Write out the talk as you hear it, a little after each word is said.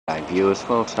viewers.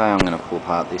 Well, today I'm going to pull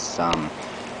apart this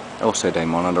LCD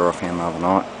monitor I found the other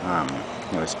night.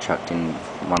 It was chucked in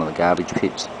one of the garbage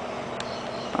pits.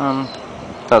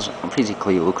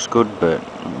 Physically it looks good, but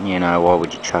you know, why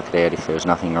would you chuck it out if there's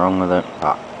nothing wrong with it?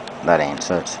 But that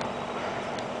answers.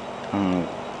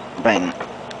 Been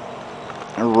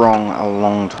wrong a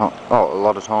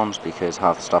lot of times, because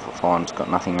half the stuff I find's got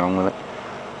nothing wrong with it.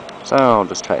 So I'll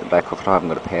just take the back off it. I haven't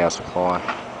got a power supply.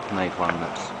 I need one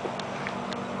that's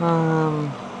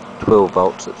 12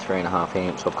 volts at 3.5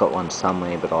 amps. I've got one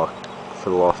somewhere, but for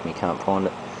the life of me can't find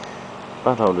it.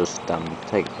 But I'll just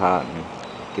take it apart and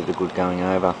give it a good going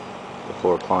over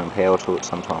before applying power to it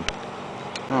sometime.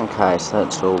 Okay, so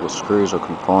that's all the screws I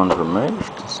can find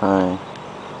removed. So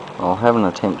I'll have an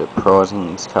attempt at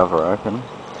prising this cover open,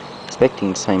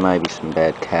 expecting to see maybe some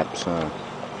bad caps.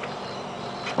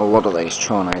 A lot of these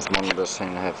Chinese monitors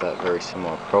seem to have that very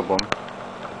similar problem.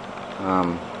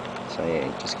 So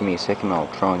yeah, just give me a second, I'll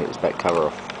try and get this back cover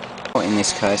off. In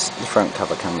this case, the front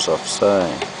cover comes off, so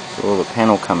will the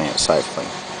panel come out safely?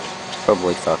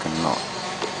 Probably fucking not.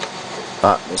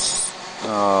 But this,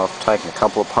 I've taken a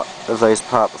couple of these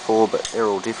apart before, but they're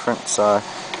all different, so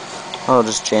I'll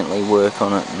just gently work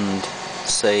on it and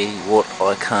see what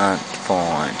I can't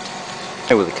find.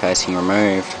 With the casing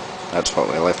removed, that's what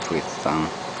we're left with.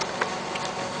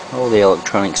 All the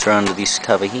electronics are under this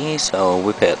cover here, so I'll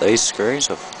whip out these screws.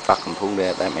 I've fucking pulled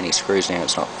out that many screws now,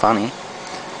 it's not funny.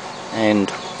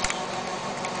 And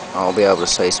I'll be able to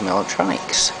see some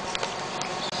electronics.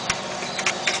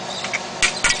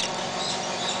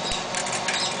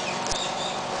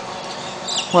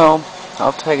 Well,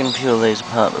 I've taken a few of these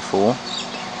apart before,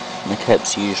 and the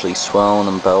cap's usually swollen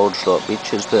and bulged like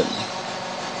bitches, but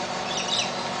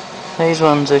these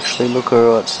ones actually look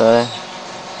alright, so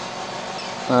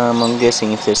I'm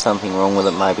guessing if there's something wrong with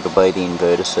it, maybe it'll be the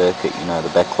inverter circuit, you know, the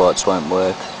backlights won't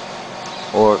work,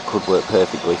 or it could work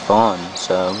perfectly fine.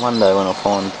 So one day when I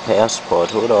find the power supply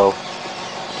to it, I'll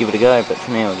give it a go, but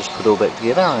for now I'll just put it all back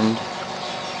together and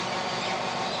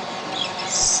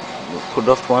put it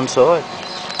off to one side.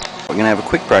 We're going to have a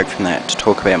quick break from that to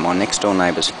talk about my next door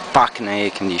neighbour's fucking air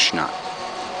conditioner.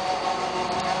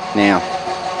 Now,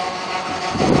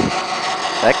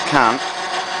 that cunt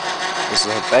has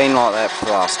been like that for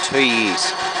the last 2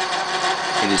 years.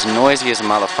 It is noisy as a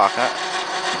motherfucker,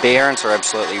 bearings are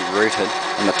absolutely rooted,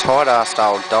 and the tight ass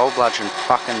old dull bludgeon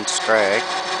fucking scrag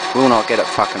will not get it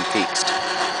fucking fixed.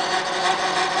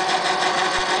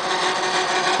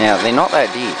 Now, they're not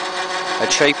that dear. A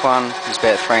cheap one is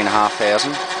about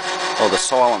 3,500, or the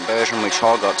silent version which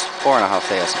I got's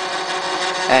 4,500.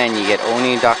 And you get all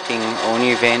new ducting, all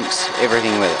new vents,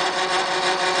 everything with it.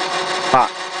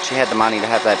 But she had the money to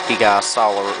have that big ass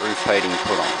solar roof heating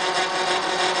put on.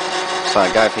 So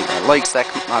go figure, it leaks that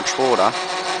much water,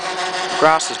 the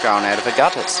grass is growing out of her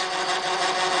gutters.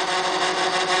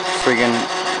 Friggin'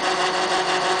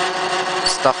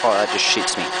 stuff like that just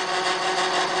shits me.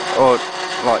 Or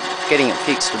like getting it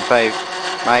fixed would be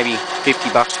maybe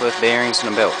 50 bucks worth of bearings and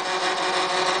a belt.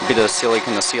 A bit of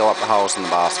silicone to seal up the holes in the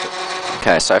basket.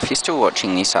 Okay, so if you're still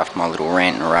watching this after my little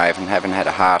rant and rave and haven't had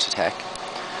a heart attack,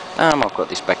 I've got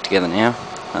this back together now.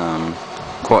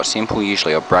 Quite simple.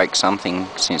 Usually I break something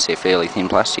since they're fairly thin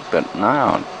plastic, but no,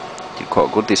 I did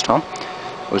quite good this time.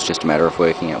 It was just a matter of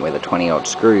working out where the 20 odd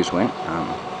screws went.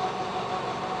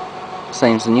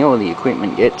 Seems the newer the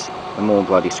equipment gets, the more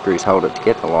bloody screws hold it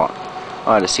together. Like,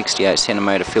 I had a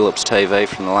 68cm Philips TV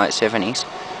from the late 70s.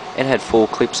 It had 4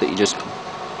 clips that you just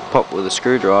pop with a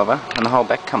screwdriver and the whole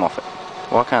back come off it.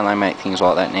 Why can't they make things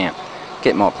like that now?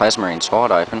 Get my plasma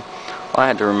inside open. I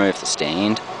had to remove the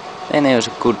stand, then there was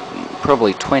a good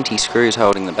probably 20 screws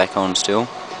holding the back on still,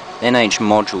 then each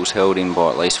module's held in by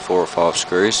at least 4 or 5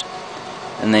 screws,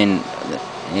 and then,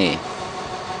 yeah,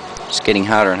 it's getting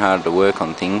harder and harder to work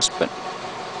on things, but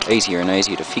easier and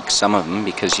easier to fix some of them,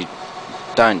 because you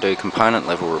don't do component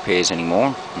level repairs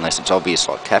anymore, unless it's obvious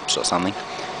like caps or something.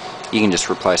 You can just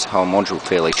replace the whole module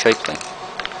fairly cheaply.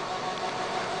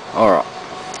 Alright,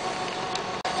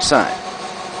 so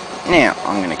now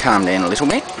I'm going to calm down a little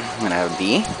bit. I'm going to have a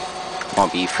beer. My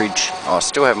beer fridge, I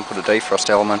still haven't put a defrost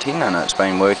element in, and it's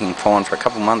been working fine for a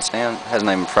couple of months now. It hasn't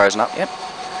even frozen up yet.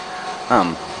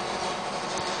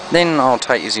 Then I'll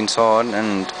take you inside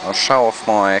and I'll show off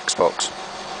my Xbox,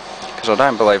 because I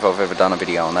don't believe I've ever done a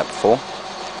video on that before.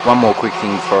 One more quick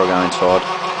thing before I go inside.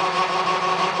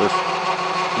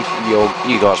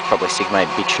 You guys are probably sick of me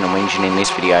bitching and whinging in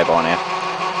this video by now.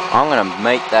 I'm going to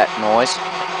meet that noise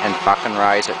and fucking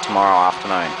raise it tomorrow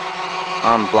afternoon.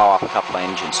 I'm going to blow up a couple of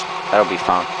engines. That'll be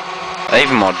fun.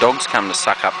 Even my dogs come to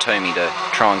suck up to me to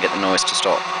try and get the noise to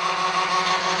stop.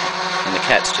 and the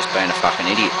cat's just been a fucking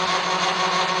idiot.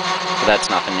 But that's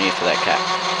nothing new for that cat.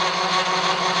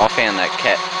 I found that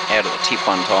cat out at the tip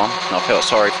one time, and I felt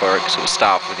sorry for it because it was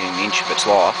starved within an inch of its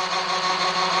life.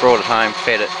 Brought it home,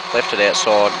 fed it, left it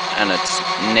outside, and it's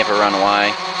never run away,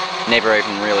 never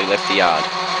even really left the yard.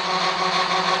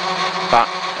 But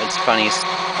it's funniest,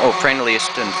 or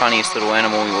friendliest and funniest little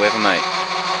animal you ever meet.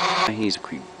 Here's a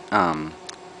quick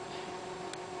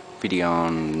video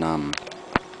on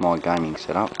my gaming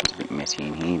setup. It's a bit messy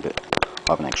in here, but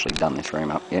I haven't actually done this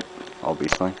room up yet,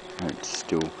 obviously. It's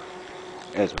still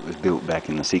as it was built back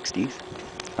in the 60s.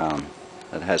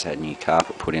 It has had new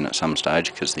carpet put in at some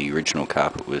stage because the original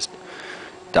carpet was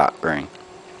dark green.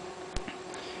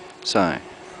 So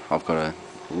I've got a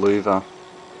louver,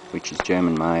 which is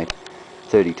German made,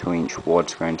 32-inch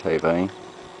widescreen TV.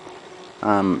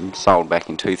 Sold back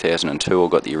in 2002. I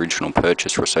got the original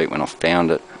purchase receipt when I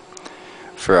found it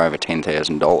for over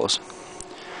 $10,000.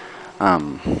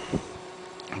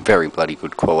 Very bloody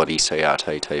good quality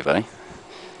CRT TV.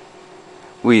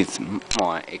 With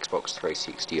my Xbox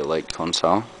 360 Elite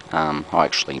console, I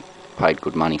actually paid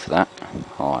good money for that.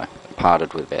 I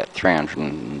parted with about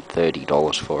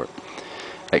 $330 for it.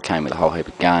 It came with a whole heap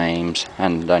of games,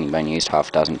 and had only been used half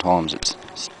a dozen times. It's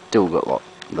still got like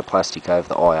the plastic over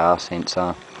the IR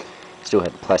sensor, still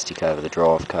had the plastic over the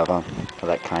drive cover, so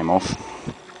that came off.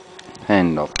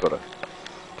 And I've got a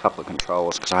couple of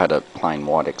controllers because I had a plain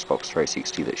white Xbox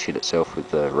 360 that shit itself with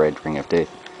the red ring of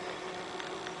death.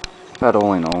 But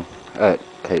all in all, it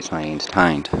keeps me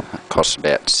entertained. It costs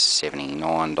about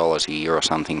 $79 a year or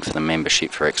something for the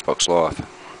membership for Xbox Live.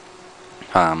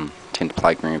 Tend to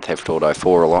play Grand Theft Auto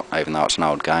 4 a lot, even though it's an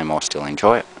old game, I still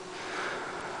enjoy it.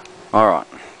 Alright,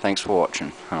 thanks for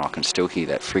watching, and I can still hear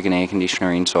that friggin' air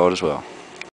conditioner inside as well.